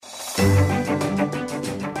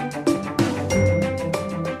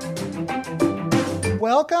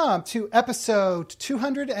Welcome to episode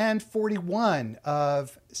 241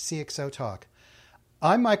 of CXO Talk.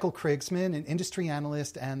 I'm Michael Krigsman, an industry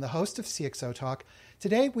analyst and the host of CXO Talk.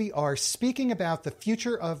 Today we are speaking about the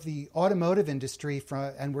future of the automotive industry,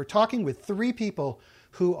 and we're talking with three people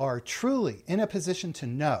who are truly in a position to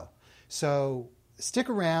know. So stick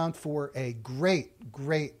around for a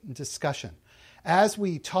great discussion. As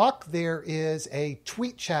we talk, there is a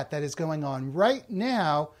tweet chat that is going on right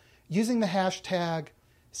now using the hashtag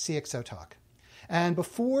CXOTalk. And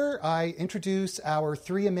before I introduce our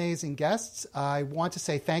three amazing guests, I want to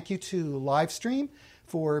say thank you to Livestream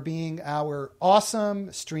for being our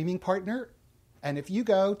awesome streaming partner. And if you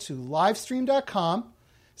go to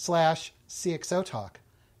livestream.com/CXOTalk,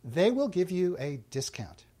 they will give you a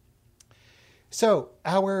discount. So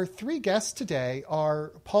our three guests today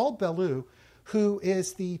are Paul Bellew, who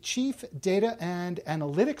is the Chief Data and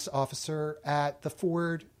Analytics Officer at the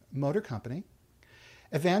Ford Motor Company,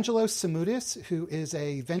 Evangelos Simoudis, who is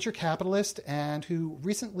a venture capitalist and who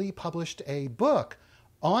recently published a book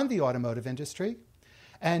on the automotive industry,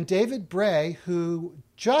 and David Bray, who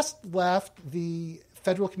just left the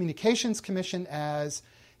Federal Communications Commission as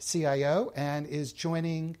CIO and is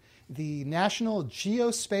joining the National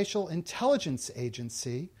Geospatial Intelligence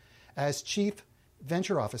Agency as Chief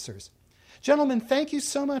Venture Officers. Gentlemen, thank you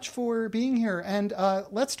so much for being here. And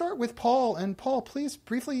let's start with Paul. And Paul, please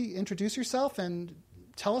briefly introduce yourself and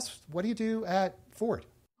tell us, what do you do at Ford?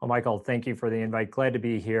 Well, Michael, thank you for the invite. Glad to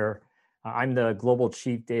be here. I'm the Global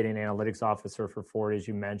Chief Data and Analytics Officer for Ford, as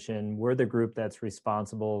you mentioned. We're the group that's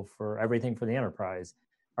responsible for everything for the enterprise,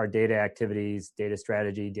 our data activities, data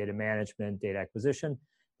strategy, data management, data acquisition,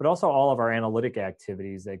 but also all of our analytic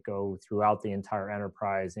activities that go throughout the entire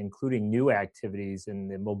enterprise, including new activities in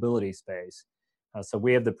the mobility space. So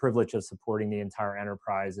we have the privilege of supporting the entire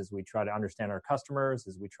enterprise as we try to understand our customers,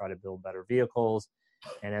 as we try to build better vehicles,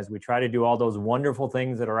 and as we try to do all those wonderful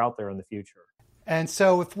things that are out there in the future. And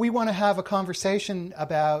so if we want to have a conversation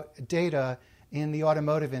about data in the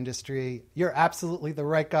automotive industry, you're absolutely the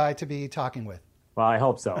right guy to be talking with. Well, I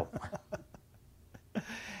hope so.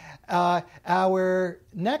 Our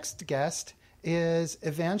next guest is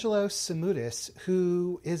Evangelos Simoudis,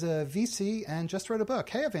 who is a VC and just wrote a book.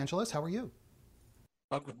 Hey, Evangelos, how are you?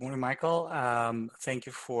 Well, good morning, Michael. Thank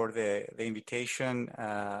you for the invitation.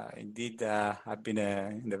 Indeed, I've been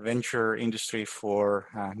in the venture industry for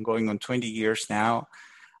going on 20 years now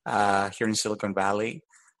here in Silicon Valley.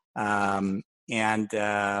 I'm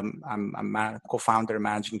a co-founder and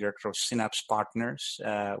managing director of Synapse Partners.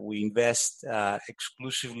 We invest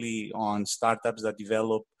exclusively on startups that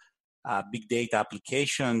develop big data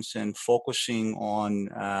applications and focusing on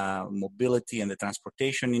mobility and the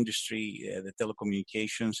transportation industry, the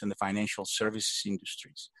telecommunications and the financial services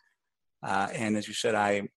industries. And as you said,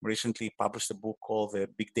 I recently published a book called The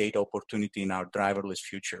Big Data Opportunity in Our Driverless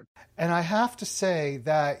Future. And I have to say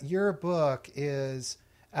that your book is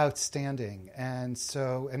outstanding. And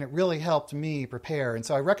it really helped me prepare. And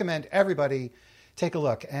so I recommend everybody take a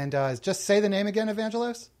look. And just say the name again,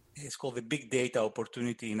 Evangelos. It's called The Big Data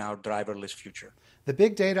Opportunity in Our Driverless Future. The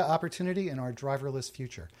Big Data Opportunity in Our Driverless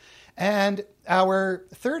Future. And our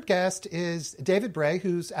third guest is David Bray,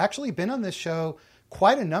 who's actually been on this show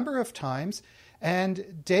quite a number of times.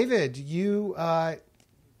 And David, you have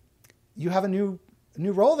a new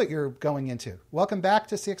role that you're going into. Welcome back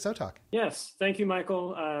to CXO Talk. Yes, thank you,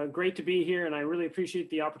 Michael. Great to be here, and I really appreciate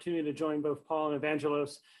the opportunity to join both Paul and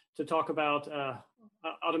Evangelos to talk about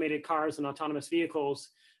automated cars and autonomous vehicles.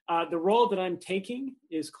 The role that I'm taking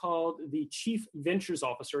is called the Chief Ventures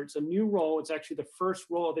Officer. It's a new role. It's actually the first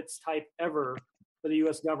role of its type ever for the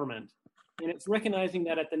U.S. government. And it's recognizing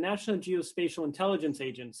that at the National Geospatial Intelligence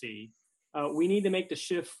Agency, we need to make the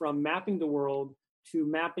shift from mapping the world to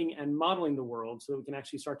mapping and modeling the world so that we can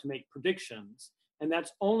actually start to make predictions. And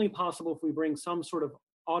that's only possible if we bring some sort of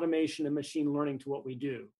automation and machine learning to what we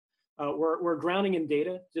do. We're grounding in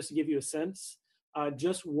data, just to give you a sense.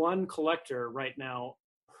 Just one collector right now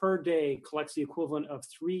per day collects the equivalent of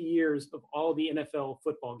 3 years of all the NFL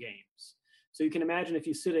football games. So you can imagine if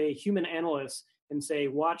you sit a human analyst and say,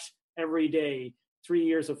 watch every day 3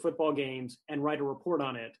 years of football games and write a report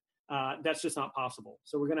on it, that's just not possible.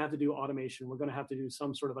 So we're going to have to do automation. We're going to have to do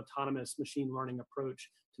some sort of autonomous machine learning approach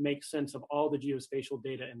to make sense of all the geospatial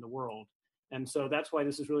data in the world. And so that's why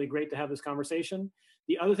this is really great to have this conversation.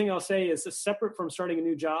 The other thing I'll say is separate from starting a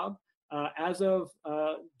new job, as of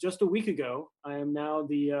just a week ago, I am now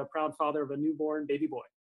the proud father of a newborn baby boy.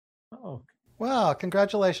 Oh, wow.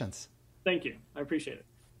 Congratulations. Thank you. I appreciate it.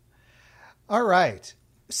 All right.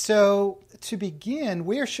 So to begin,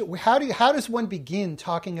 how does one begin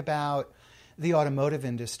talking about the automotive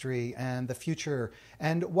industry and the future.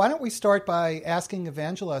 And why don't we start by asking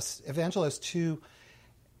Evangelos to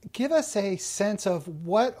give us a sense of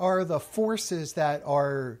what are the forces that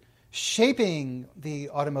are shaping the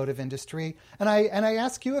automotive industry. And I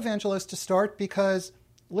ask you, Evangelos, to start because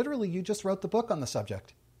literally you just wrote the book on the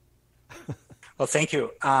subject. Well, thank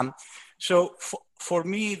you. So for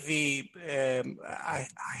me, I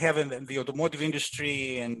have in the automotive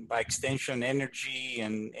industry and by extension energy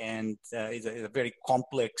and is a very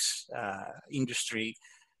complex industry.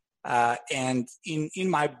 And in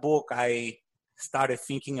my book, I started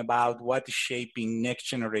thinking about what is shaping next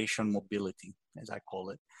generation mobility, as I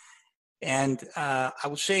call it. And I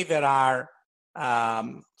would say there are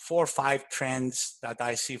 4 or 5 trends that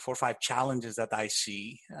I see, 4 or 5 challenges that I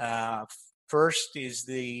see. First is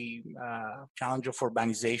the challenge of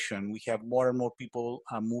urbanization. We have more and more people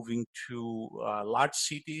moving to large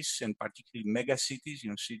cities and particularly mega cities,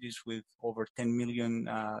 cities with over 10 million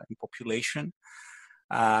in population.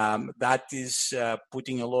 That is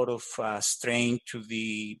putting a lot of strain to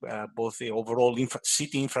the both the overall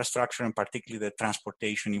city infrastructure and particularly the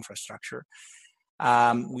transportation infrastructure.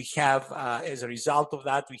 We have, as a result of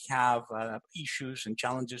that, we have issues and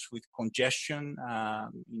challenges with congestion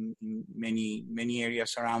in many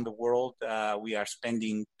areas around the world. We are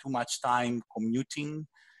spending too much time commuting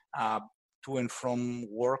to and from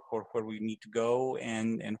work or where we need to go.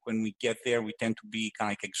 And when we get there, we tend to be kind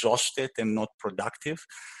of like exhausted and not productive.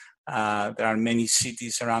 There are many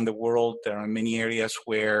cities around the world. There are many areas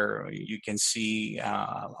where you can see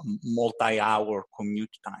multi-hour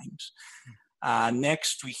commute times.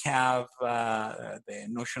 Next, we have the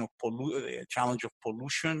notion of the challenge of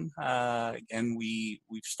pollution. Again,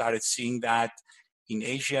 we've started seeing that in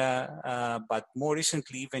Asia, but more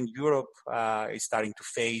recently, even Europe is starting to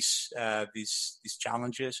face these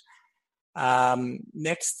challenges.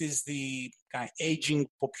 Next is the kind of aging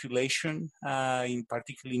population,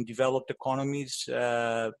 particularly in developed economies.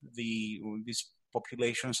 These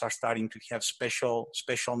populations are starting to have special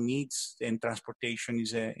needs, and transportation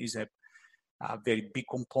is a very big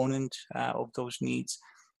component of those needs.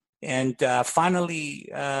 And finally,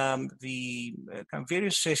 the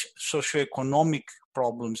various socioeconomic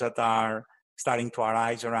problems that are starting to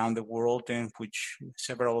arise around the world, and which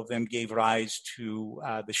several of them gave rise to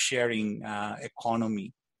the sharing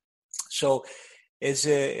economy. So,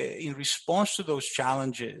 in response to those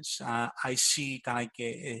challenges, I see kind of like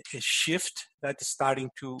a shift that is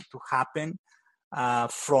starting to happen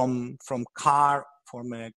from a kind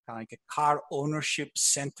of like a car ownership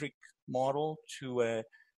centric model to a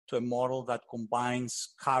model that combines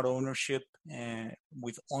car ownership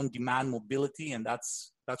with on-demand mobility, and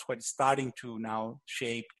that's what is starting to now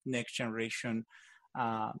shape next generation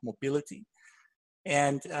mobility.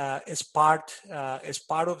 And as part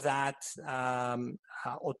of that,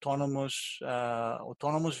 autonomous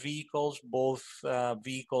vehicles, both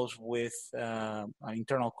vehicles with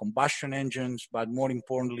internal combustion engines, but more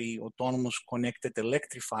importantly, autonomous connected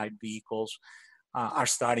electrified vehicles are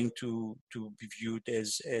starting to be viewed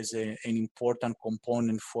as an important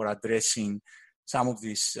component for addressing some of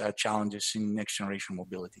these challenges in next generation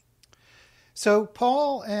mobility. So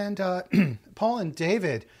Paul and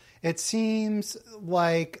David, it seems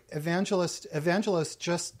like Evangelos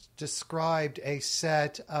just described a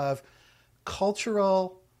set of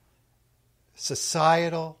cultural,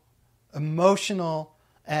 societal, emotional,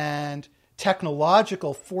 and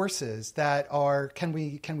technological forces that are, can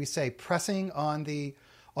we say, pressing on the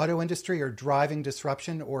auto industry or driving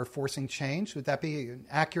disruption or forcing change? Would that be an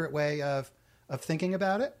accurate way of thinking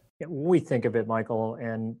about it? When we think of it, Michael,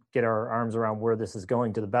 and get our arms around where this is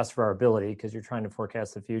going to the best of our ability, because you're trying to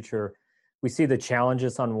forecast the future, we see the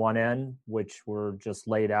challenges on one end, which were just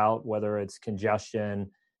laid out, whether it's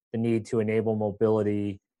congestion, the need to enable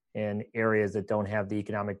mobility in areas that don't have the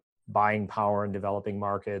economic buying power in developing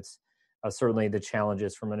markets, certainly the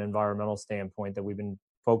challenges from an environmental standpoint that we've been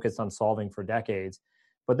focused on solving for decades.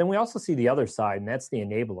 But then we also see the other side, and that's the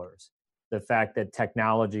enablers. The fact that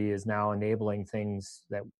technology is now enabling things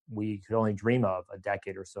that we could only dream of a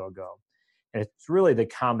decade or so ago. And it's really the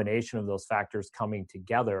combination of those factors coming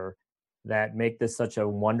together that make this such a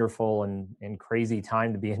wonderful and crazy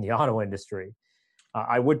time to be in the auto industry.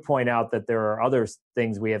 I would point out that there are other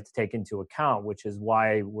things we have to take into account, which is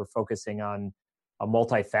why we're focusing on a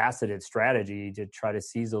multifaceted strategy to try to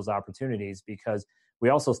seize those opportunities, because we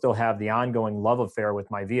also still have the ongoing love affair with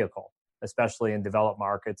my vehicle, especially in developed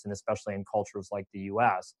markets and especially in cultures like the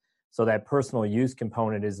US. So that personal use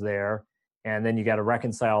component is there. And then you got to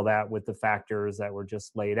reconcile that with the factors that were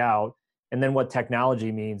just laid out. And then what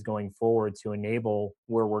technology means going forward to enable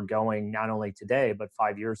where we're going, not only today, but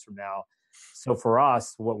 5 years from now. So for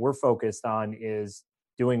us, what we're focused on is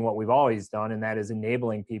doing what we've always done, and that is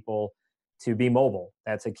enabling people to be mobile.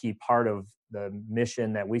 That's a key part of the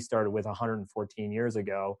mission that we started with 114 years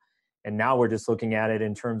ago. And now we're just looking at it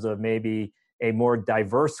in terms of maybe a more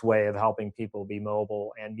diverse way of helping people be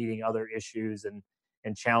mobile and meeting other issues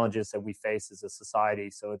and challenges that we face as a society.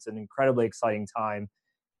 So it's an incredibly exciting time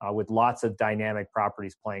with lots of dynamic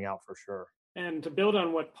properties playing out for sure. And to build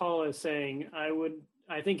on what Paul is saying,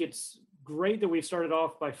 I think it's great that we started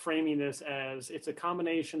off by framing this as it's a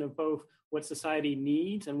combination of both what society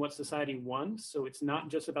needs and what society wants. So it's not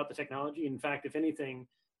just about the technology. In fact, if anything,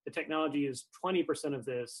 the technology is 20% of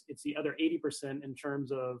this. It's the other 80% in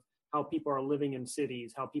terms of how people are living in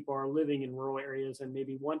cities, how people are living in rural areas and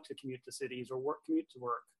maybe want to commute to cities or commute to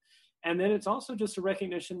work. And then it's also just a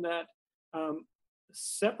recognition that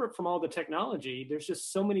separate from all the technology, there's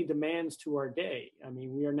just so many demands to our day. I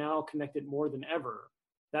mean, we are now connected more than ever.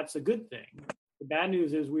 That's a good thing. The bad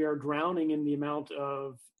news is we are drowning in the amount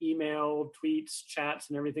of email, tweets, chats,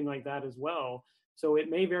 and everything like that as well. So it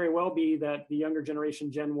may very well be that the younger generation,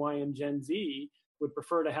 Gen Y and Gen Z, would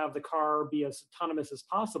prefer to have the car be as autonomous as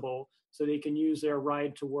possible so they can use their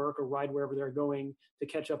ride to work or ride wherever they're going to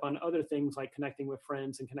catch up on other things like connecting with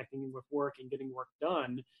friends and connecting with work and getting work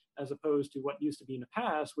done, as opposed to what used to be in the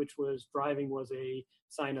past, which was driving was a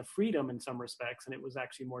sign of freedom in some respects, and it was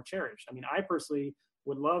actually more cherished. I mean, I personally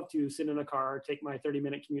would love to sit in a car, take my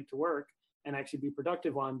 30-minute commute to work, and actually be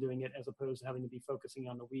productive while I'm doing it, as opposed to having to be focusing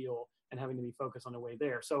on the wheel and having to be focused on the way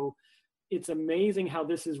there. So it's amazing how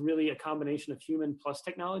this is really a combination of human plus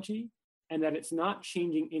technology, and that it's not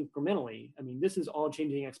changing incrementally. I mean, this is all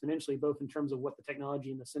changing exponentially, both in terms of what the technology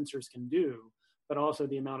and the sensors can do, but also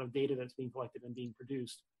the amount of data that's being collected and being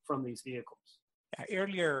produced from these vehicles.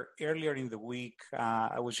 Earlier in the week,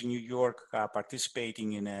 I was in New York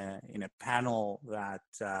participating in a panel that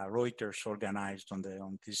Reuters organized on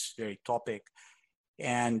this very topic.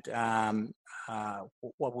 And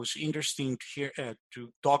what was interesting to hear, to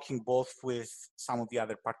talking both with some of the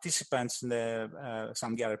other participants and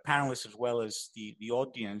some of the other panelists as well as the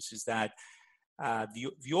audience, is that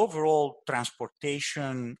the overall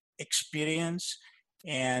transportation experience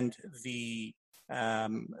and the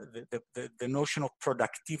notion of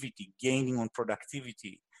productivity, gaining on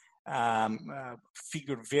productivity,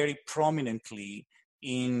 figure very prominently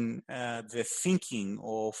in the thinking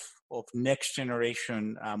of next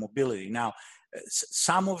generation mobility. Now,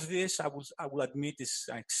 some of this, I will admit, is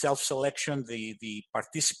like self-selection. The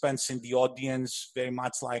participants in the audience, very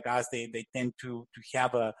much like us, they tend to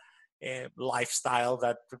have a lifestyle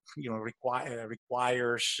that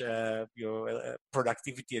requires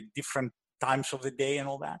productivity at different times of the day and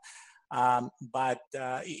all that. But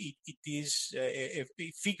it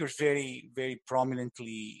figures very, very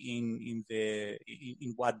prominently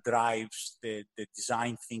in what drives the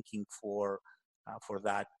design thinking for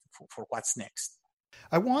what's next.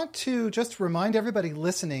 I want to just remind everybody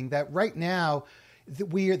listening that right now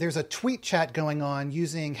there's a tweet chat going on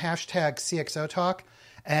using hashtag CXOTalk,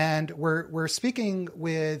 and we're speaking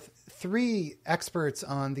with 3 experts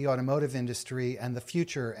on the automotive industry and the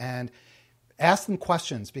future, and ask them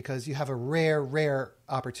questions because you have a rare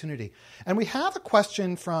opportunity. And we have a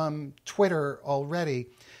question from Twitter already,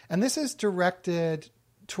 and this is directed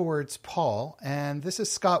towards Paul. And this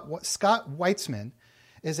is Scott Weitzman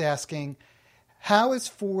is asking, how is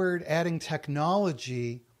Ford adding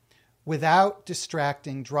technology without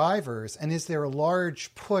distracting drivers? And is there a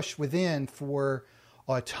large push within for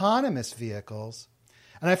autonomous vehicles?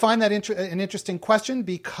 And I find that an interesting question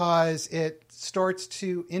because it starts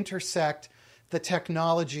to intersect the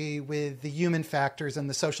technology with the human factors and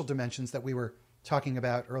the social dimensions that we were talking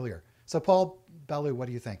about earlier. So Paul Bellew, what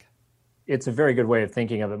do you think? It's a very good way of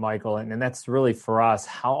thinking of it, Michael. And that's really for us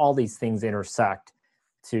how all these things intersect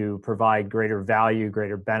to provide greater value,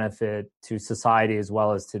 greater benefit to society as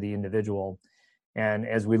well as to the individual. And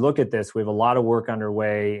as we look at this, we have a lot of work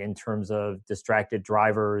underway in terms of distracted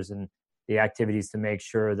drivers and the activities to make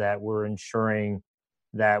sure that we're ensuring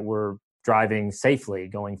that we're driving safely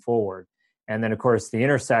going forward. And then, of course, the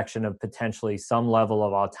intersection of potentially some level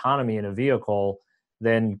of autonomy in a vehicle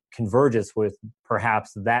then converges with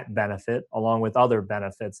perhaps that benefit along with other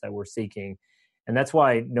benefits that we're seeking. And that's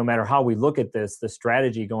why no matter how we look at this, the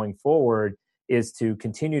strategy going forward is to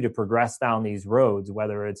continue to progress down these roads,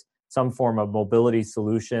 whether it's some form of mobility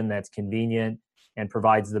solution that's convenient and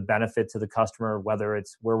provides the benefit to the customer, whether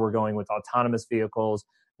it's where we're going with autonomous vehicles,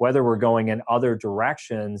 whether we're going in other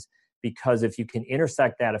directions. Because if you can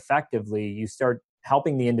intersect that effectively, you start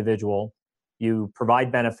helping the individual, you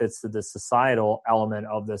provide benefits to the societal element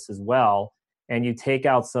of this as well, and you take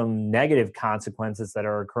out some negative consequences that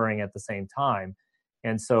are occurring at the same time.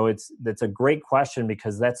 And so that's a great question,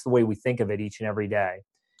 because that's the way we think of it each and every day.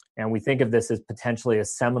 And we think of this as potentially a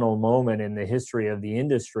seminal moment in the history of the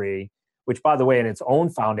industry, which, by the way, in its own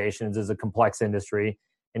foundations is a complex industry.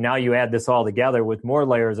 And now you add this all together with more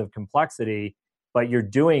layers of complexity, but you're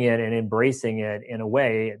doing it and embracing it in a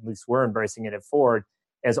way, at least we're embracing it at Ford,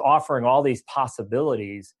 as offering all these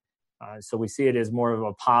possibilities. So we see it as more of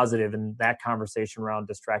a positive in that conversation around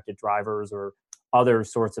distracted drivers or other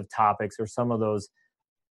sorts of topics, or some of those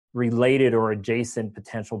related or adjacent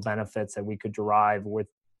potential benefits that we could derive with,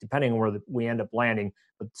 depending on where we end up landing.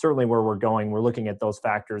 But certainly where we're going, we're looking at those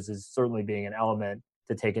factors as certainly being an element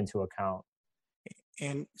to take into account.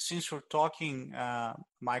 And since we're talking,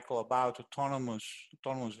 Michael, about autonomous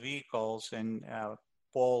vehicles, and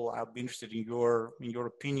Paul, I'll be interested in your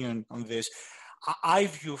opinion on this. I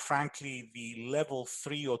view, frankly, the level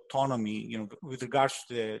 3 autonomy, with regards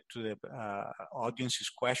to the audience's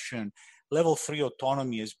question, level 3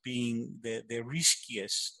 autonomy as being the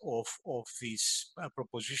riskiest of these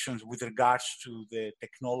propositions with regards to the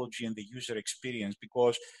technology and the user experience,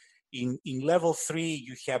 because in level 3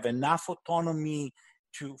 you have enough autonomy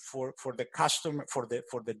for the customer, for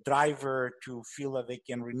the driver to feel that they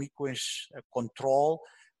can relinquish control,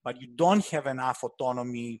 but you don't have enough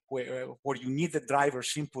autonomy where you need the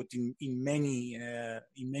driver's input in many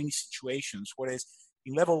situations. Whereas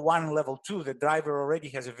in level 1 and level 2, the driver already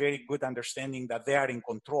has a very good understanding that they are in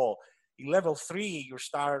control. In level 3, you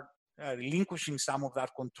start relinquishing some of that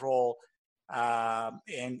control,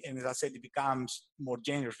 and as I said, it becomes more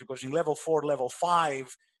dangerous, because in level 4, level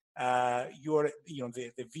 5,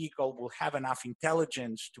 the vehicle will have enough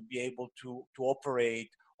intelligence to be able to operate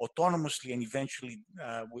autonomously and eventually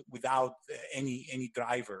without any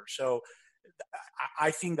driver. So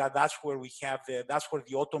I think that's where that's where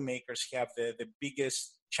the automakers have the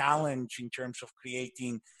biggest challenge in terms of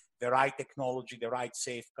creating the right technology, the right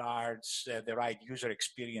safeguards, the right user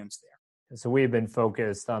experience there. So we've been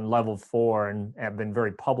focused on level 4 and have been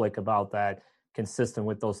very public about that, consistent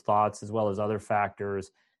with those thoughts as well as other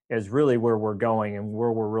factors, as really where we're going and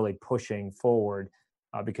where we're really pushing forward,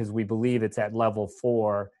 because we believe it's at level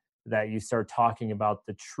 4 that you start talking about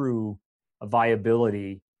the true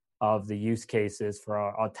viability of the use cases for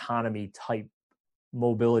our autonomy type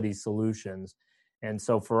mobility solutions. And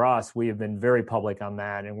so for us, we have been very public on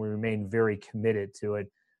that, and we remain very committed to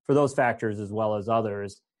it for those factors as well as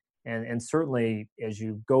others. And certainly as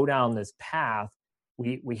you go down this path,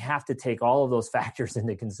 we have to take all of those factors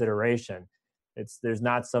into consideration. There's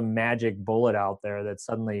not some magic bullet out there that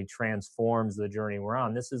suddenly transforms the journey we're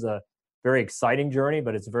on. This is a very exciting journey,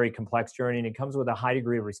 but it's a very complex journey, and it comes with a high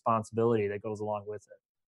degree of responsibility that goes along with it.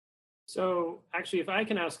 So actually, if I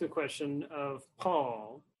can ask a question of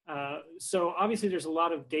Paul, so obviously there's a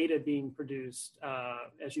lot of data being produced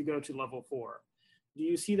as you go to level 4. Do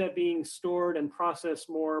you see that being stored and processed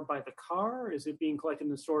more by the car? Is it being collected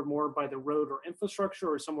and stored more by the road or infrastructure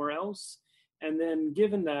or somewhere else? And then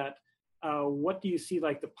given that, what do you see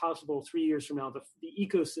like the possible 3 years from now, the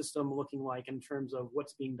ecosystem looking like in terms of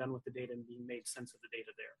what's being done with the data and being made sense of the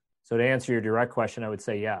data there? So to answer your direct question, I would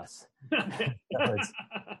say yes. It's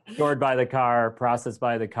stored by the car, processed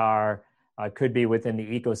by the car, could be within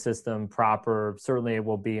the ecosystem proper. Certainly it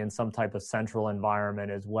will be in some type of central environment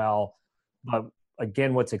as well. But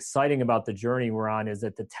again, what's exciting about the journey we're on is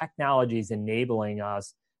that the technology is enabling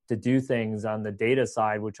us to do things on the data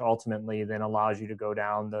side, which ultimately then allows you to go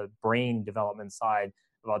down the brain development side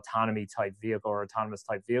of autonomy type vehicle or autonomous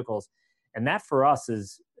type vehicles. And that for us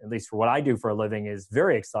is, at least for what I do for a living, is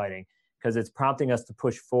very exciting, because it's prompting us to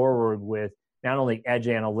push forward with not only edge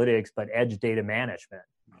analytics, but edge data management.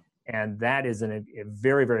 And that is a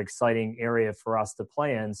very, very exciting area for us to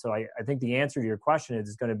play in. So I think the answer to your question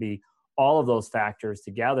is going to be all of those factors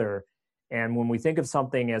together. And when we think of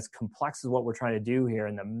something as complex as what we're trying to do here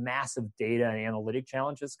and the massive data and analytic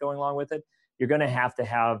challenges going along with it, you're going to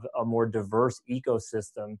have a more diverse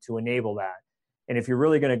ecosystem to enable that. And if you're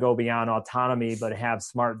really going to go beyond autonomy, but have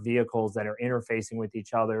smart vehicles that are interfacing with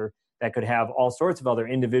each other, that could have all sorts of other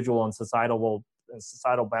individual and societal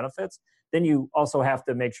benefits, then you also have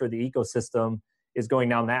to make sure the ecosystem is going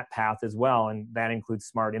down that path as well. And that includes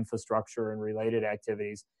smart infrastructure and related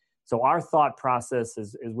activities. So our thought process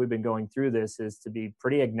as we've been going through this is to be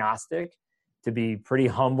pretty agnostic, to be pretty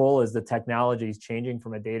humble as the technology is changing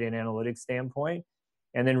from a data and analytics standpoint,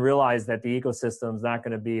 and then realize that the ecosystem is not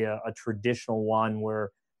going to be a traditional one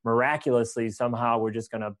where miraculously somehow we're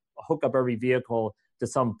just going to hook up every vehicle to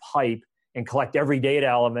some pipe and collect every data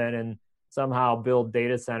element and somehow build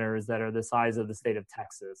data centers that are the size of the state of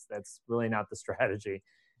Texas. That's really not the strategy.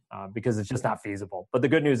 because it's just not feasible. But the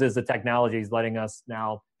good news is the technology is letting us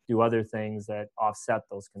now do other things that offset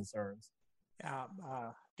those concerns.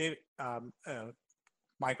 David,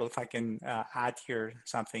 Michael, if I can add here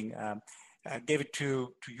something. David,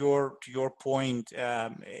 to your point,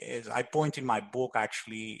 as I point in my book,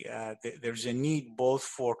 actually, there's a need both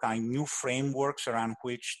for kind of new frameworks around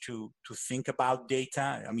which to think about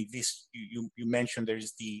data. I mean, this you mentioned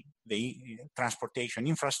there's the transportation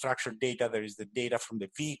infrastructure data, there is the data from the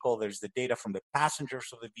vehicle, there's the data from the passengers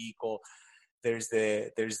of the vehicle, there's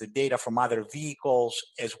the data from other vehicles,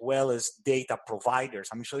 as well as data providers.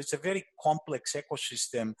 I mean, so it's a very complex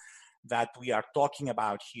ecosystem that we are talking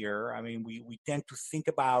about here. I mean, we tend to think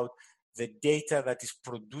about the data that is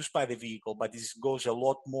produced by the vehicle, but this goes a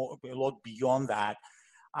lot beyond that.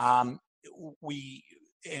 I'm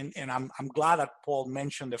glad that Paul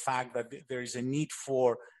mentioned the fact that there is a need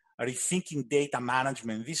for rethinking data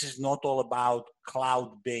management. This is not all about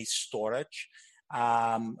cloud-based storage.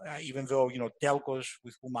 Even though, telcos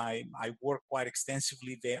with whom I work quite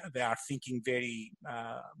extensively, they are thinking very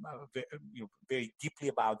deeply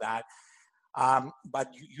about that.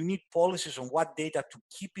 But you need policies on what data to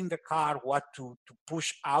keep in the car, what to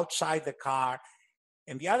push outside the car.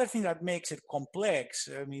 And the other thing that makes it complex,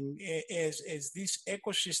 I mean, as this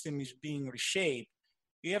ecosystem is being reshaped,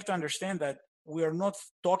 you have to understand that we are not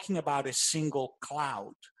talking about a single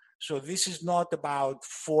cloud. So this is not about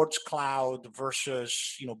Ford's cloud versus,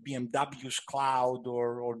 BMW's cloud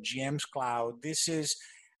or GM's cloud. This is,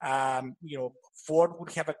 Ford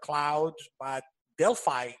would have a cloud, but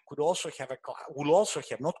Delphi could also have a cloud, will also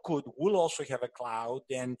have a cloud,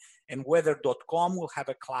 and weather.com will have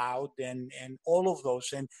a cloud, and all of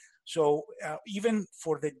those. And so even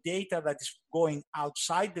for the data that is going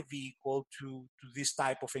outside the vehicle to this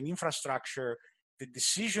type of an infrastructure, the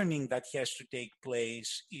decisioning that has to take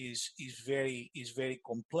place is very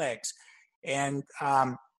complex. And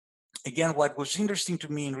again, what was interesting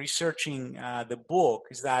to me in researching the book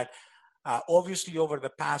is that obviously over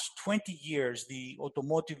the past 20 years, the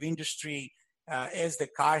automotive industry, as the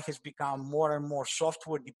car has become more and more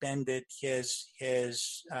software dependent, has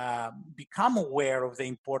become aware of the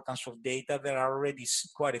importance of data. There are already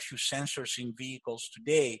quite a few sensors in vehicles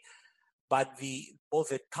today. But both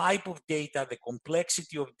the type of data, the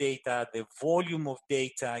complexity of data, the volume of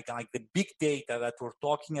data, like the big data that we're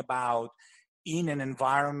talking about in an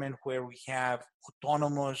environment where we have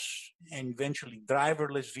autonomous and eventually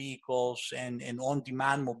driverless vehicles and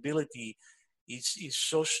on-demand mobility is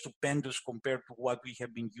so stupendous compared to what we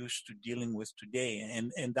have been used to dealing with today.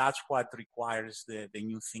 And that's what requires the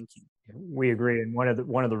new thinking. We agree. And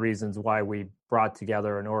one of the reasons why we brought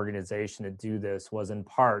together an organization to do this was in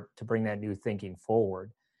part to bring that new thinking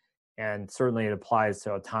forward. And certainly it applies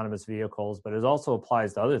to autonomous vehicles, but it also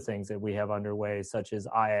applies to other things that we have underway, such as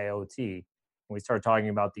IIoT. When we start talking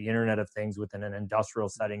about the Internet of Things within an industrial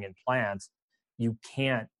setting in plants, you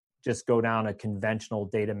can't just go down a conventional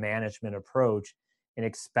data management approach and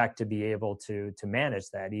expect to be able to manage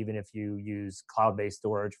that. Even if you use cloud-based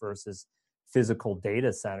storage versus physical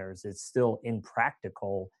data centers, it's still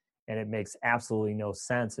impractical, and it makes absolutely no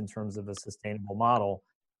sense in terms of a sustainable model.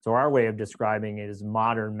 So our way of describing it is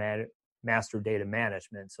modern master data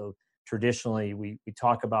management. So traditionally, we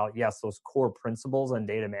talk about, yes, those core principles on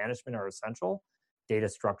data management are essential, data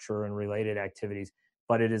structure and related activities,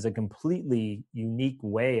 but it is a completely unique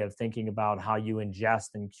way of thinking about how you ingest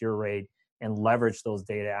and curate and leverage those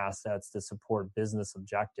data assets to support business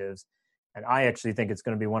objectives. And I actually think it's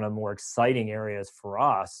going to be one of the more exciting areas for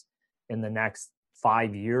us in the next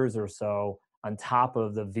 5 years or so, on top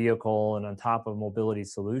of the vehicle and on top of mobility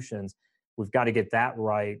solutions. We've got to get that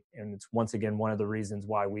right. And it's once again one of the reasons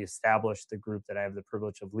why we established the group that I have the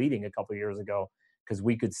privilege of leading a couple of years ago, because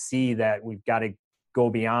we could see that we've got to go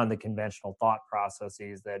beyond the conventional thought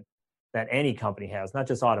processes that any company has, not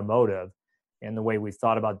just automotive, and the way we've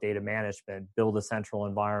thought about data management, build a central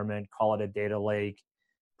environment, call it a data lake,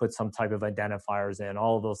 put some type of identifiers in,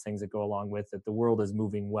 all of those things that go along with it. The world is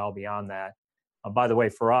moving well beyond that. By the way,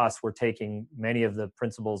 for us, we're taking many of the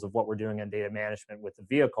principles of what we're doing on data management with the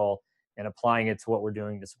vehicle and applying it to what we're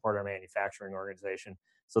doing to support our manufacturing organization.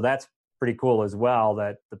 So that's pretty cool as well,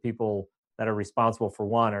 that the people that are responsible for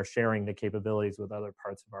one are sharing the capabilities with other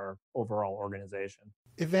parts of our overall organization.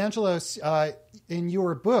 Evangelos, in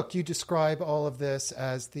your book, you describe all of this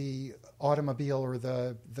as the automobile or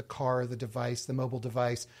the car, the device, the mobile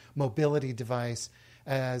device, mobility device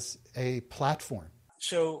as a platform.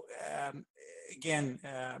 So again,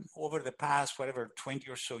 over the past, 20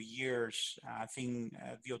 or so years, I think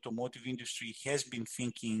the automotive industry has been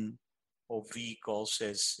thinking vehicles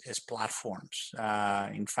as platforms.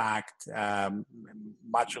 In fact,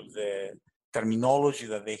 much of the terminology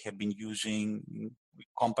that they have been using,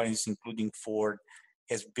 companies including Ford,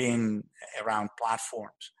 has been around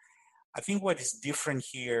platforms. I think what is different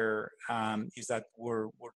here is that we're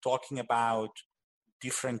talking about a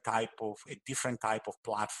different type of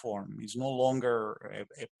platform. It's no longer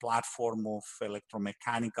a platform of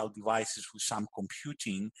electromechanical devices with some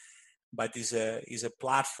computing, but is a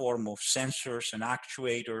platform of sensors and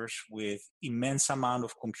actuators with immense amount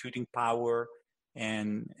of computing power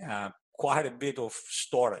and quite a bit of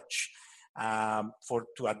storage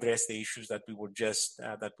to address the issues that we were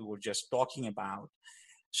just talking about.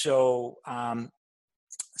 So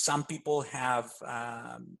some people have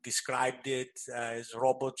described it as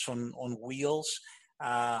robots on wheels.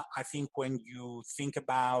 I think when you think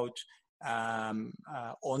about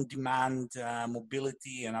on-demand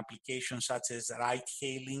mobility and applications such as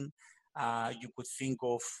ride-hailing, you could think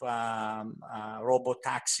of robot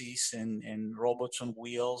taxis and robots on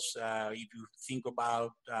wheels. If you think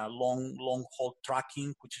about long-haul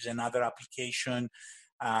trucking, which is another application,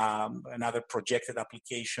 another projected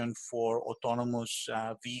application for autonomous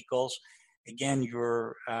vehicles. Again,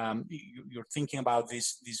 you're thinking about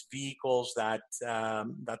these vehicles that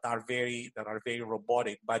are very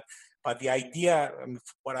robotic. But the idea,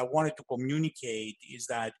 what I wanted to communicate is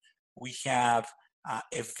that we have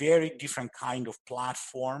a very different kind of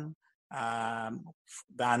platform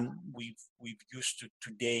than we've used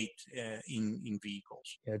to date in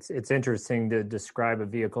vehicles. It's interesting to describe a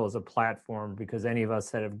vehicle as a platform, because any of us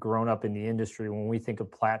that have grown up in the industry, when we think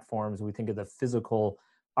of platforms, we think of the physical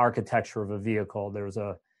architecture of a vehicle. There's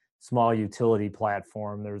a small utility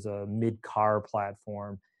platform, there's a mid-car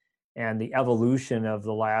platform, and the evolution of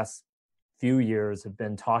the last few years have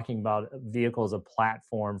been talking about vehicles as a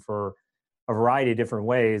platform for a variety of different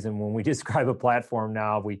ways. And when we describe a platform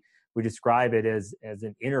now, we describe it as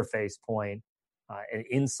an interface point, an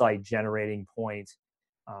insight generating point,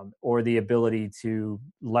 or the ability to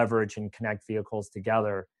leverage and connect vehicles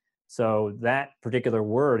together. So that particular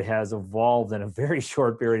word has evolved in a very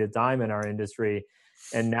short period of time in our industry.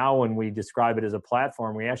 And now when we describe it as a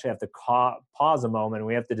platform, we actually have to pause a moment.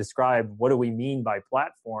 We have to describe, what do we mean by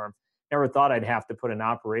platform? Never thought I'd have to put an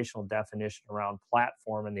operational definition around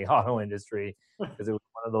platform in the auto industry, because it was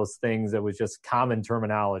one of those things that was just common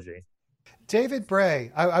terminology. David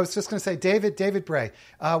Bray, I was just going to say, David Bray,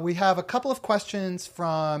 we have a couple of questions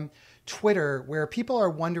from Twitter where people are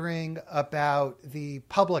wondering about the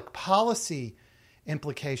public policy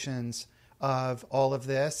implications of all of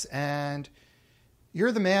this. And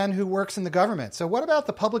you're the man who works in the government. So what about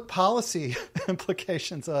the public policy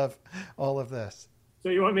implications of all of this? So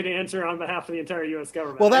you want me to answer on behalf of the entire U.S.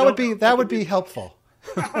 government? Well, that would be helpful.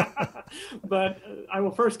 But I will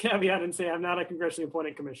first caveat and say I'm not a congressionally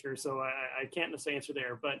appointed commissioner, so I can't necessarily answer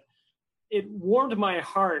there. But it warmed my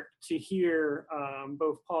heart to hear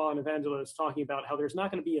both Paul and Evangelos talking about how there's not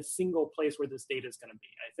going to be a single place where this data is going to be.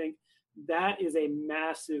 I think that is a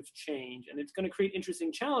massive change, and it's going to create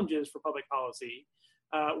interesting challenges for public policy.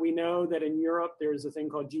 We know that in Europe, there's a thing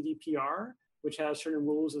called GDPR, which has certain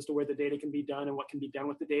rules as to where the data can be done and what can be done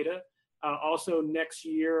with the data. Also next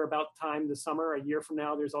year, about time this summer, a year from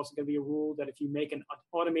now, there's also going to be a rule that if you make an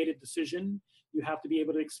automated decision, you have to be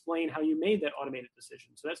able to explain how you made that automated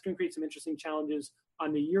decision. So that's going to create some interesting challenges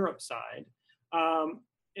on the Europe side.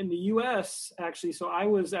 In the US, actually, so I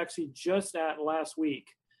was actually just last week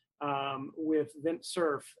with Vint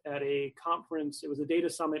Cerf at a conference. It was a data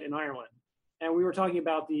summit in Ireland. And we were talking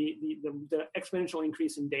about the exponential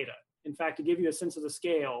increase in data. In fact, to give you a sense of the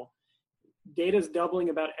scale, data is doubling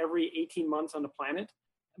about every 18 months on the planet.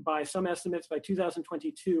 By some estimates, by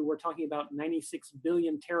 2022, we're talking about 96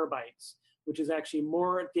 billion terabytes, which is actually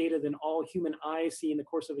more data than all human eyes see in the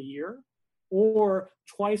course of a year, or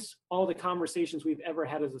twice all the conversations we've ever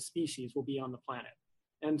had as a species will be on the planet.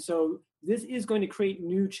 And so this is going to create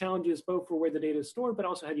new challenges, both for where the data is stored, but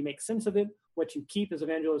also how do you make sense of it, what you keep, as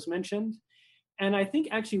Evangelos mentioned. And I think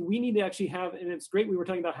actually we need to actually have, and it's great we were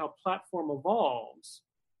talking about how platform evolves.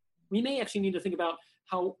 We may actually need to think about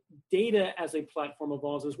how data as a platform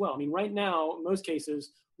evolves as well. I mean, right now, in most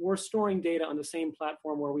cases, we're storing data on the same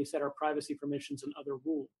platform where we set our privacy permissions and other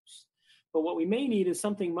rules. But what we may need is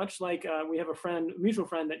something much like, we have a mutual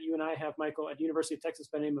friend that you and I have, Michael, at the University of Texas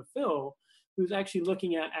by the name of Phil, who's actually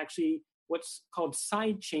looking at what's called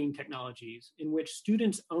sidechain technologies, in which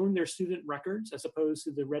students own their student records as opposed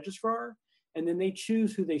to the registrar, and then they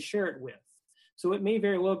choose who they share it with. So it may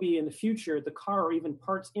very well be in the future, the car or even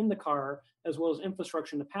parts in the car, as well as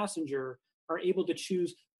infrastructure and the passenger, are able to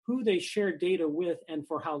choose who they share data with and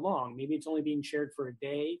for how long. Maybe it's only being shared for a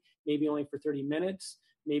day, maybe only for 30 minutes,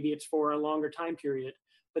 maybe it's for a longer time period.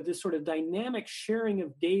 But this sort of dynamic sharing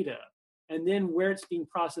of data and then where it's being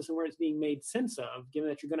processed and where it's being made sense of, given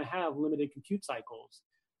that you're going to have limited compute cycles,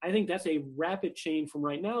 I think that's a rapid change from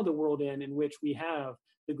right now, the world in which we have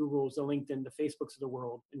the Googles, the LinkedIn, the Facebooks of the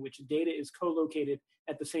world, in which data is co-located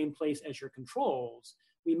at the same place as your controls.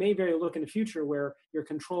 We may very look in the future where your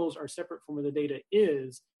controls are separate from where the data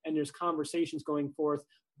is, and there's conversations going forth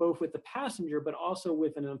both with the passenger, but also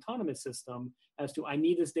with an autonomous system as to, I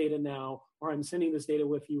need this data now, or I'm sending this data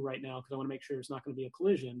with you right now because I want to make sure there's not going to be a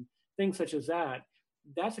collision, things such as that.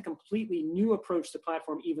 That's a completely new approach to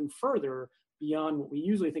platform, even further beyond what we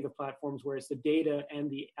usually think of platforms, where it's the data and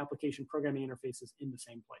the application programming interfaces in the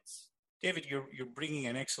same place. David, you're bringing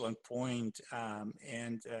an excellent point,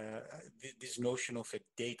 and this notion of a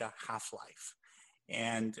data half-life.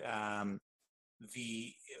 And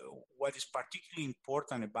what is particularly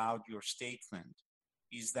important about your statement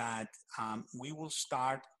is that we will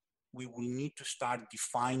need to start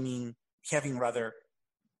having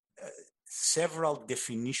several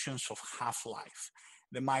definitions of half-life.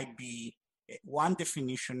 There might be one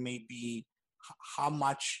definition, may be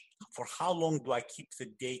for how long do I keep the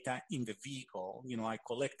data in the vehicle? I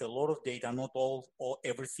collect a lot of data. Not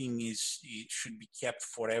everything should be kept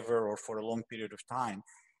forever or for a long period of time.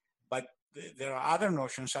 But there are other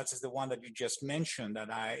notions, such as the one that you just mentioned, that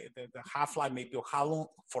the half-life may be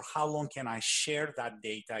for how long can I share that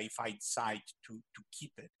data if I decide to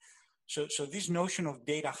keep it. So this notion of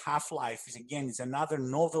data half-life is another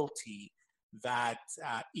novelty that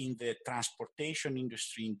in the transportation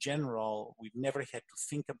industry in general, we've never had to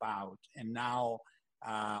think about. And now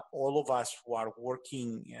all of us who are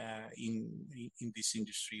working in this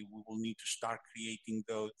industry, we will need to start creating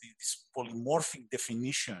this polymorphic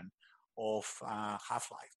definition of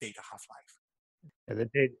half-life, data half-life.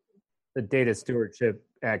 Yeah, the data stewardship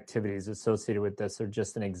activities associated with this are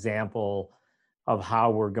just an example of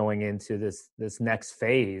how we're going into this next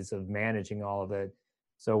phase of managing all of it.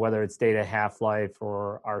 So whether it's data half-life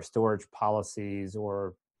or our storage policies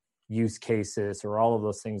or use cases or all of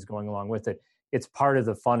those things going along with it, it's part of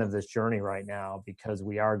the fun of this journey right now, because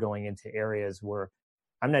we are going into areas where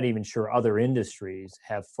I'm not even sure other industries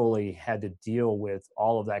have fully had to deal with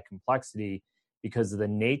all of that complexity, because of the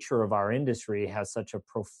nature of our industry has such a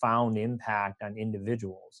profound impact on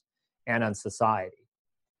individuals and on society.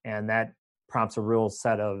 And that prompts a real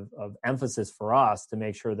set of emphasis for us to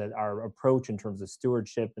make sure that our approach in terms of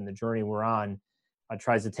stewardship and the journey we're on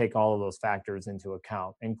tries to take all of those factors into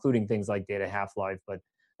account, including things like data half-life. But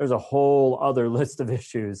there's a whole other list of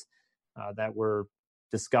issues that we're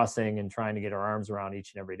discussing and trying to get our arms around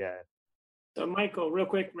each and every day. So Michael, real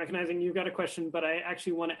quick, recognizing you've got a question, but I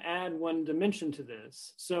actually want to add one dimension to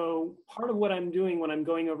this. So part of what I'm doing when I'm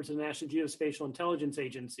going over to the National Geospatial Intelligence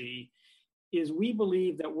Agency is we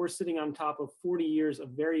believe that we're sitting on top of 40 years of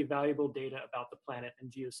very valuable data about the planet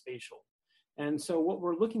and geospatial. And so what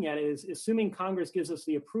we're looking at is, assuming Congress gives us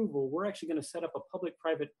the approval, we're actually going to set up a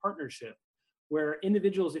public-private partnership where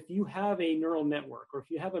individuals, if you have a neural network or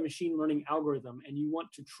if you have a machine learning algorithm and you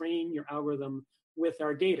want to train your algorithm with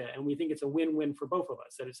our data, and we think it's a win-win for both of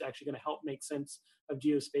us, that it's actually going to help make sense of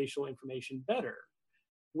geospatial information better.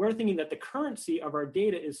 We're thinking that the currency of our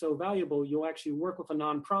data is so valuable, you'll actually work with a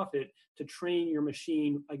nonprofit to train your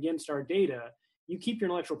machine against our data. You keep your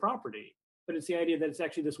intellectual property, but it's the idea that it's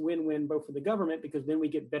actually this win-win both for the government, because then we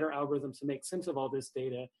get better algorithms to make sense of all this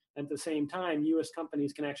data. And at the same time, US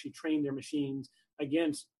companies can actually train their machines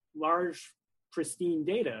against large, pristine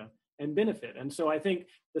data and benefit. And so I think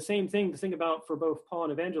the same thing to think about for both Paul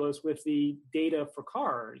and Evangelos with the data for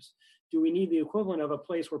cars. Do we need the equivalent of a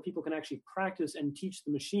place where people can actually practice and teach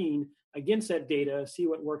the machine against that data, see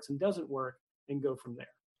what works and doesn't work, and go from there?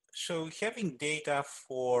 So having data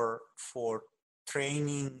for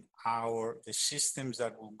training the systems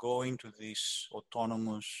that will go into these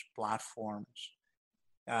autonomous platforms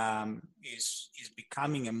is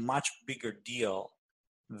becoming a much bigger deal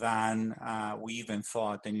than we even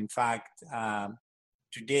thought. And in fact,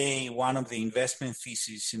 today, one of the investment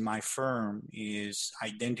theses in my firm is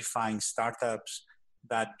identifying startups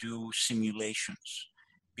that do simulations.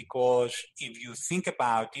 Because if you think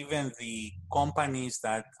about even the companies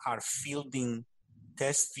that are fielding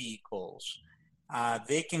test vehicles,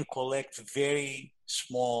 they can collect very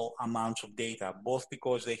small amounts of data, both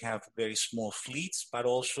because they have very small fleets, but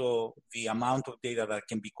also the amount of data that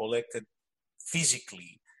can be collected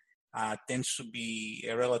physically tends to be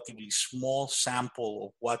a relatively small sample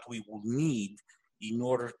of what we will need in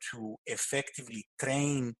order to effectively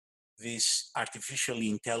train these artificially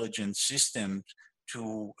intelligent systems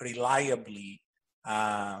to reliably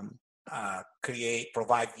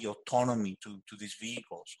provide the autonomy to these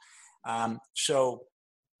vehicles. So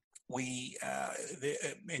we,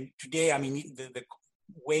 and today, I mean, the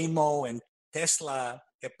Waymo and Tesla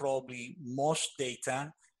have probably most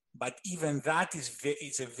data, but even that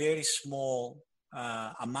is a very small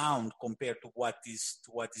amount compared to what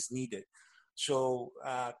is needed. So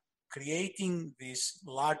creating these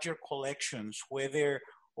larger collections, whether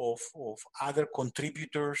of other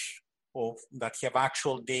contributors that have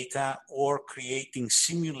actual data, or creating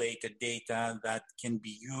simulated data that can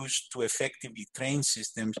be used to effectively train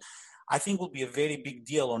systems, I think will be a very big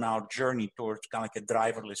deal on our journey towards kind of like a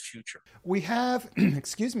driverless future. We have,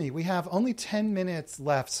 excuse me, we have only 10 minutes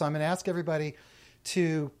left. So I'm going to ask everybody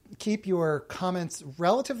to keep your comments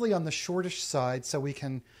relatively on the shortish side so we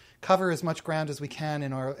can cover as much ground as we can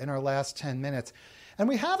in our last 10 minutes. And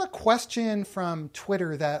we have a question from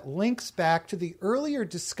Twitter that links back to the earlier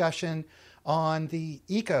discussion on the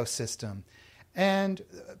ecosystem. And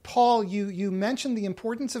Paul, you mentioned the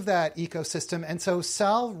importance of that ecosystem. And so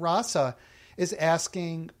Sal Rasa is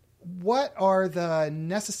asking, what are the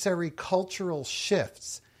necessary cultural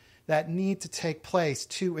shifts that need to take place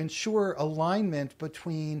to ensure alignment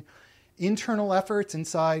between internal efforts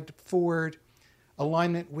inside Ford,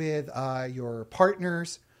 alignment with your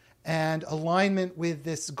partners, and alignment with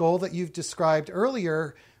this goal that you've described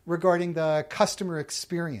earlier regarding the customer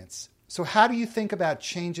experience? So how do you think about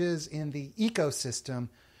changes in the ecosystem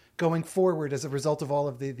going forward as a result of all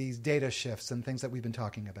of these data shifts and things that we've been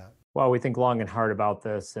talking about? Well, we think long and hard about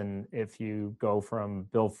this. And if you go from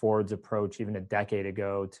Bill Ford's approach even a decade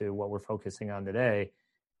ago to what we're focusing on today,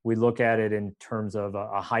 we look at it in terms of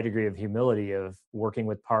a high degree of humility, of working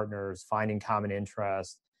with partners, finding common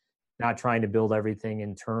interests, not trying to build everything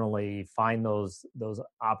internally, find those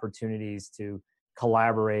opportunities to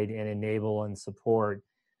collaborate and enable and support.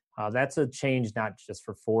 That's a change not just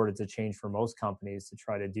for Ford, it's a change for most companies to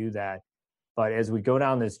try to do that. But as we go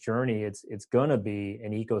down this journey, it's going to be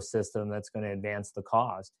an ecosystem that's going to advance the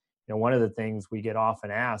cause. You know, one of the things we get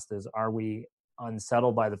often asked is, are we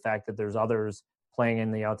unsettled by the fact that there's others playing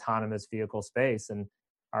in the autonomous vehicle space? And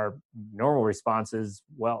our normal response is,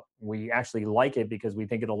 well, we actually like it because we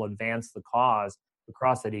think it'll advance the cause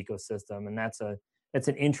across that ecosystem. And that's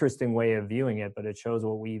an interesting way of viewing it, but it shows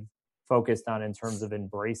what we've focused on in terms of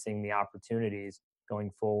embracing the opportunities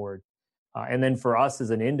going forward. And then for us as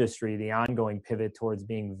an industry, the ongoing pivot towards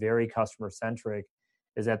being very customer-centric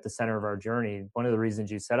is at the center of our journey. One of the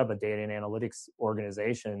reasons you set up a data and analytics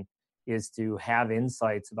organization is to have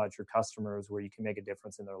insights about your customers where you can make a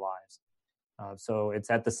difference in their lives. So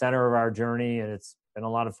it's at the center of our journey, and it's been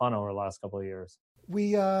a lot of fun over the last couple of years.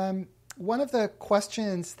 We one of the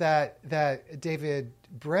questions that David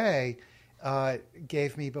Bray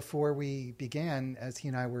gave me before we began, as he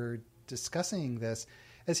and I were discussing this,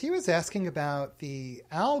 as he was asking about the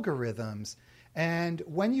algorithms. And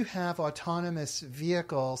when you have autonomous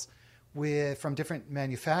vehicles from different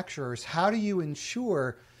manufacturers, how do you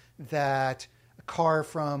ensure that a car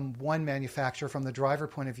from one manufacturer, from the driver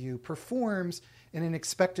point of view, performs in an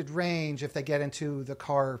expected range if they get into the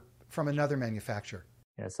car from another manufacturer?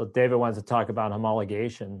 Yeah, so David wants to talk about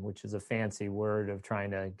homologation, which is a fancy word of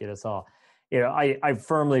trying to get us all. You know, I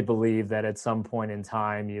firmly believe that at some point in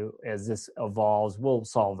time, as this evolves, we'll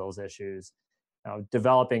solve those issues.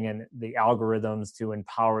 Developing the algorithms to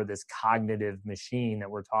empower this cognitive machine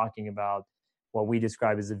that we're talking about, what we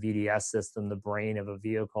describe as a VDS system, the brain of a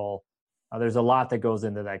vehicle. There's a lot that goes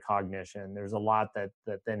into that cognition. There's a lot that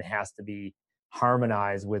then has to be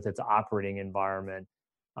harmonized with its operating environment.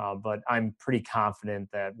 But I'm pretty confident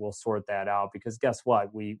that we'll sort that out, because guess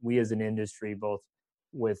what? We as an industry, both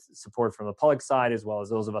with support from the public side as well as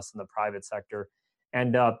those of us in the private sector,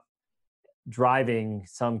 end up driving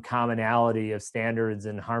some commonality of standards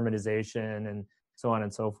and harmonization and so on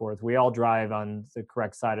and so forth. We all drive on the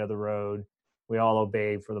correct side of the road. We all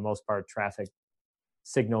obey, for the most part, traffic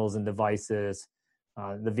signals and devices.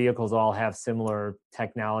 The vehicles all have similar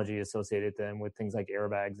technology associated with them, with things like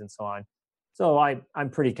airbags and so on. So I'm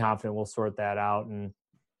pretty confident we'll sort that out.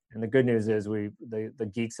 And the good news is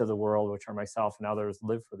the geeks of the world, which are myself and others,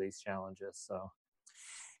 live for these challenges. So.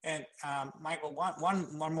 And Michael,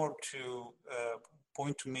 one more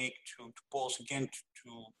point to make to Paul's, again,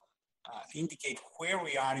 to indicate where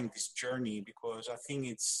we are in this journey, because I think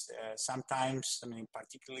it's sometimes,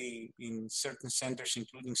 particularly in certain centers,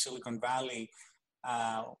 including Silicon Valley,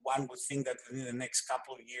 one would think that within the next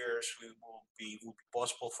couple of years it will be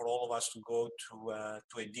possible for all of us to go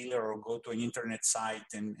to a dealer or go to an internet site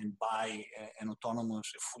and buy a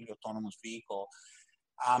fully autonomous vehicle.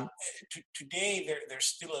 Today, there's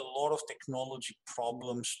still a lot of technology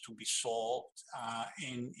problems to be solved,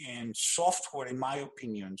 and software, in my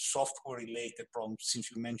opinion, software-related problems,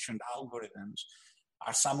 since you mentioned algorithms,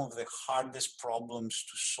 are some of the hardest problems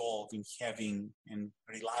to solve in having and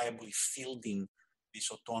reliably fielding these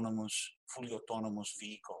fully autonomous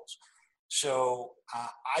vehicles. So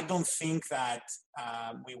I don't think that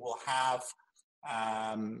we will have,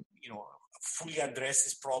 fully address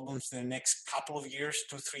these problems in the next couple of years,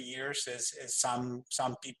 2-3 years, as some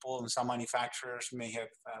people and some manufacturers may have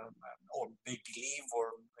or may believe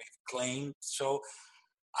or may claim. So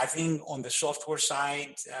I think on the software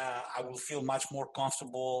side, I will feel much more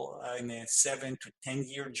comfortable in a 7 to 10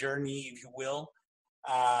 year journey, if you will,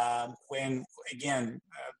 when again,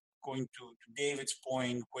 going to David's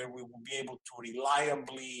point, where we will be able to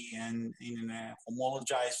reliably and in a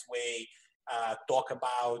homologized way talk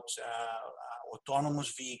about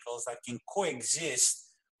autonomous vehicles that can coexist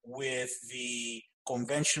with the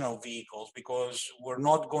conventional vehicles, because we're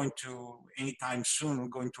not going to, anytime soon, we're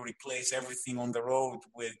going to replace everything on the road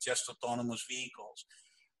with just autonomous vehicles.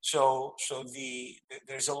 So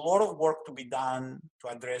there's a lot of work to be done to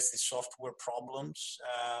address the software problems,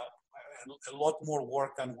 a lot more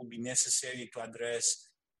work than will be necessary to address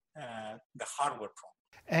the hardware problem.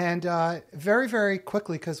 And very, very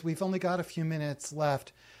quickly, because we've only got a few minutes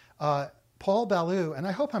left, Paul Ballou, and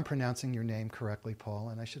I hope I'm pronouncing your name correctly, Paul,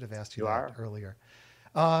 and I should have asked you that earlier.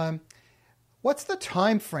 What's the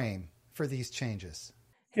time frame for these changes?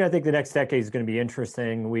 I think the next decade is going to be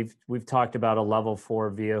interesting. We've talked about a level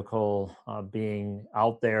 4 vehicle being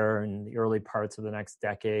out there in the early parts of the next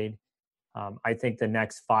decade. I think the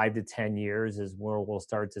next 5 to 10 years is where we'll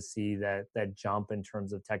start to see that jump in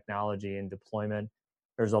terms of technology and deployment.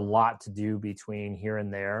 There's a lot to do between here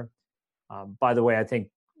and there. By the way, I think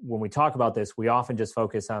when we talk about this, we often just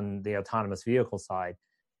focus on the autonomous vehicle side.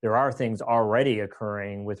 There are things already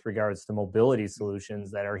occurring with regards to mobility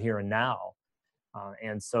solutions that are here and now.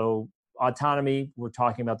 And so autonomy, we're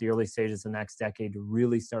talking about the early stages of the next decade to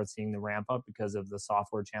really start seeing the ramp up because of the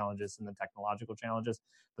software challenges and the technological challenges.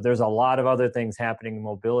 But there's a lot of other things happening in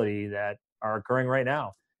mobility that are occurring right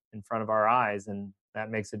now in front of our eyes, and that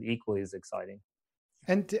makes it equally as exciting.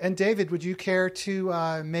 And David, would you care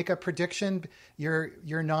to make a prediction?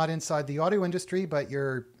 You're not inside the auto industry, but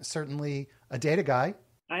you're certainly a data guy.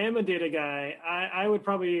 I am a data guy. I would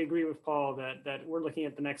probably agree with Paul that we're looking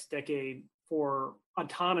at the next decade for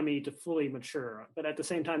autonomy to fully mature. But at the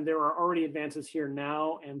same time, there are already advances here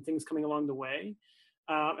now and things coming along the way.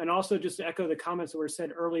 And also just to echo the comments that were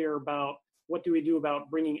said earlier about what do we do about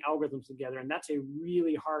bringing algorithms together? And that's a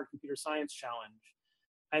really hard computer science challenge.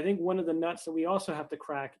 I think one of the nuts that we also have to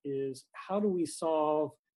crack is how do we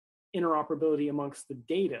solve interoperability amongst the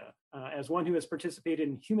data? As one who has participated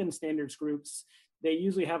in human standards groups, they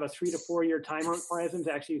usually have a 3 to 4 year time horizon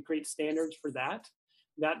to actually create standards for that.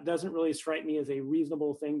 That doesn't really strike me as a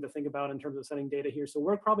reasonable thing to think about in terms of setting data here. So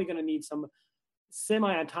we're probably going to need some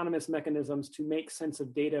semi-autonomous mechanisms to make sense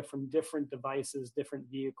of data from different devices, different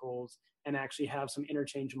vehicles, and actually have some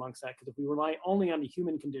interchange amongst that. Because if we rely only on the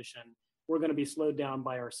human condition, we're going to be slowed down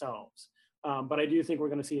by ourselves. But I do think we're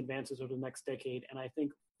going to see advances over the next decade. And I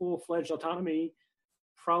think full-fledged autonomy,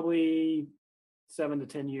 probably 7 to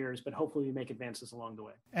 10 years, but hopefully we make advances along the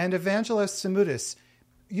way. And Evangelos Simoudis,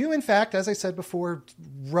 you, in fact, as I said before,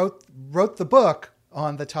 wrote the book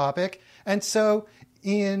on the topic. And so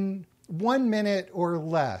in 1 minute or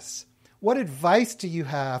less, what advice do you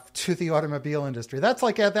have to the automobile industry? That's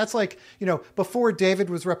like, before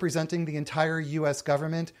David was representing the entire U.S.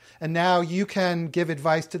 government, and now you can give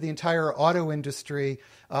advice to the entire auto industry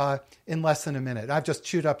in less than a minute. I've just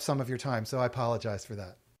chewed up some of your time, so I apologize for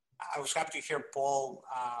that. I was happy to hear Paul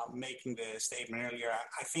making the statement earlier.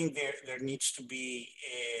 I think there needs to be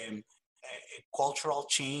a cultural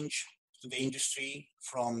change to the industry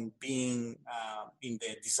from being in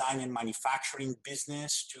the design and manufacturing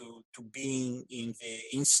business to being in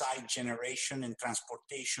the insight generation and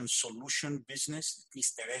transportation solution business, at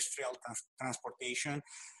least terrestrial transportation.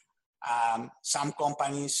 Some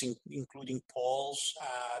companies, including Paul's,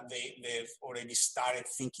 they've already started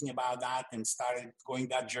thinking about that and started going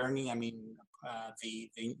that journey. I mean,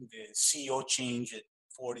 the CEO change at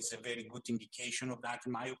Ford is a very good indication of that,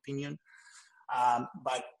 in my opinion.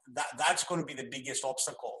 But that's going to be the biggest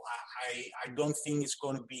obstacle. I don't think it's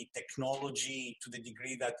going to be technology to the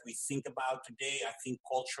degree that we think about today. I think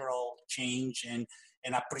cultural change and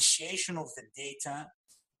an appreciation of the data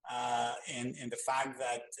and the fact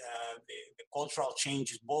that the cultural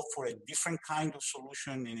change is both for a different kind of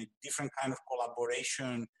solution and a different kind of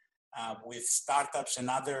collaboration with startups and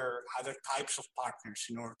other types of partners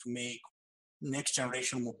in order to make next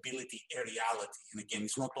generation mobility a reality. And again,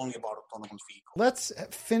 it's not only about autonomous vehicles. Let's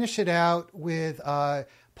finish it out with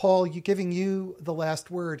Paul, giving you the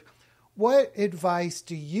last word. What advice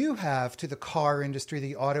do you have to the car industry,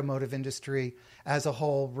 the automotive industry as a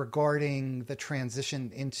whole regarding the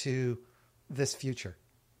transition into this future?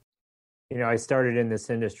 I started in this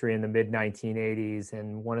industry in the mid-1980s,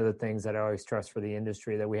 and one of the things that I always stress for the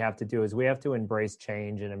industry that we have to do is we have to embrace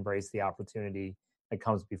change and embrace the opportunity that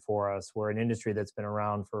comes before us. We're an industry that's been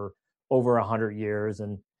around for over 100 years,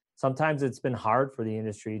 and sometimes it's been hard for the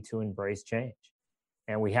industry to embrace change.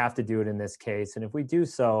 And we have to do it in this case. And if we do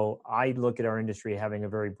so, I look at our industry having a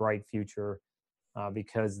very bright future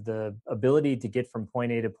because the ability to get from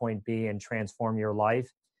point A to point B and transform your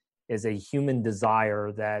life is a human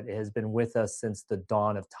desire that has been with us since the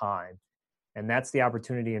dawn of time. And that's the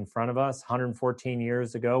opportunity in front of us. 114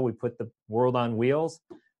 years ago, we put the world on wheels.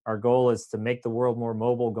 Our goal is to make the world more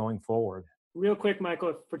mobile going forward. Real quick,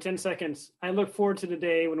 Michael, for 10 seconds, I look forward to the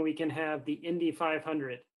day when we can have the Indy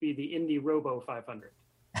 500 be the Indy Robo 500.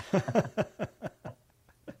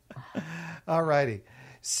 All righty.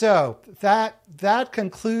 So that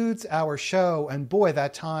concludes our show. And boy,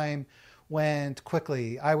 that time went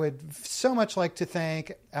quickly. I would so much like to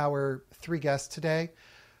thank our three guests today.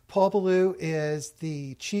 Paul Ballou is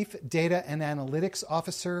the Chief Data and Analytics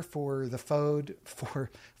Officer for the Ford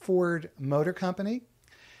Motor Company.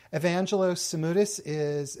 Evangelos Simoutis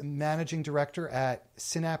is Managing Director at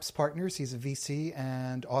Synapse Partners. He's a VC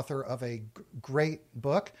and author of a great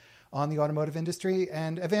book on the automotive industry.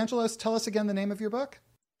 And Evangelos, tell us again the name of your book.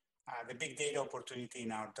 The Big Data Opportunity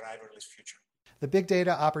in Our Driverless Future. The Big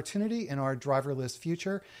Data Opportunity in Our Driverless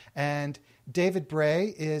Future. And David Bray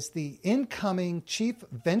is the incoming Chief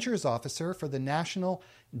Ventures Officer for the National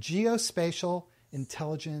Geospatial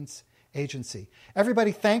Intelligence Agency.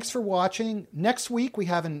 Everybody, thanks for watching. Next week, we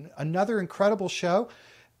have another incredible show.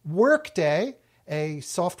 Workday, a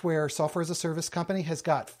software as a service company, has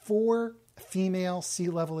got 4 female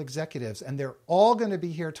C-level executives, and they're all going to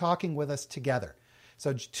be here talking with us together.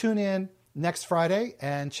 So tune in next Friday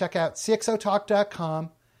and check out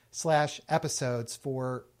cxotalk.com/episodes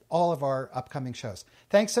for all of our upcoming shows.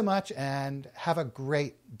 Thanks so much and have a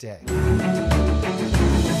great day.